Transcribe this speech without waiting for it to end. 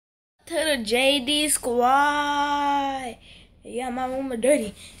to the JD squad. Yeah, my room is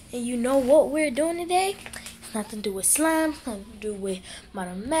dirty. And you know what we're doing today? It's nothing to do with slime, it's nothing to do with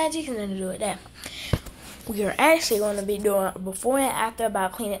modern magic, it's nothing to do with that. We are actually going to be doing before and after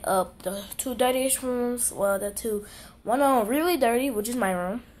about cleaning up the two dirtiest rooms. Well, one of them really dirty, which is my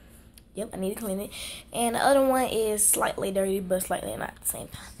room. Yep, I need to clean it. And the other one is slightly dirty, but slightly not at the same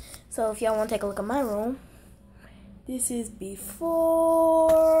time. So if y'all want to take a look at my room, this is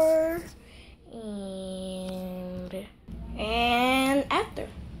before and after.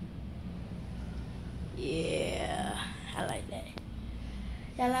 Yeah, I like that.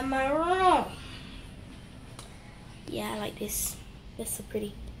 Y'all like my room? Yeah, I like this. That's so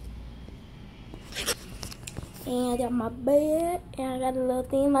pretty. And I got my bed, and I got a little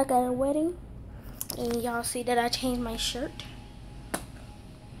thing like at a wedding. And y'all see that I changed my shirt.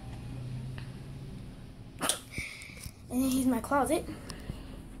 And here's my closet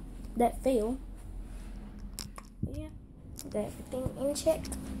that fell. Yeah, got everything in check.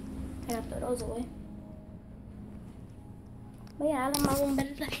 I gotta throw those away. But yeah, I like my room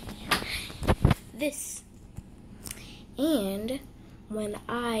better than this. And when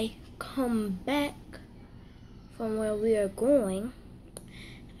I come back from where we are going,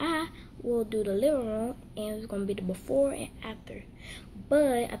 I will do the living room, and it's gonna be the before and after.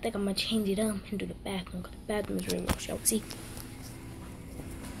 But I think I'm gonna change it up and do the bathroom, because the bathroom is really rough. Shall we see?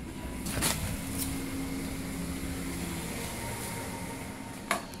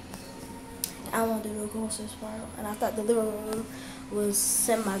 I want to do the grossest part, and I thought the living room was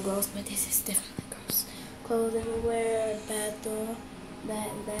semi-gross, but this is definitely gross. Clothes everywhere, bathroom, that,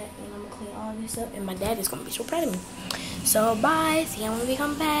 and I'm gonna clean all this up, and my dad is gonna be so proud of me. So bye, see you when we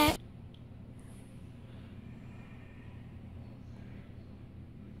come back.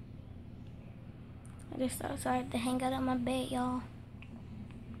 I just decided to hang out on my bed, y'all.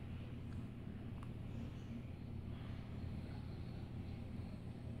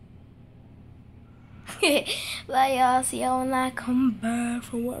 Bye, y'all. See y'all when I come back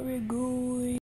from where we're going.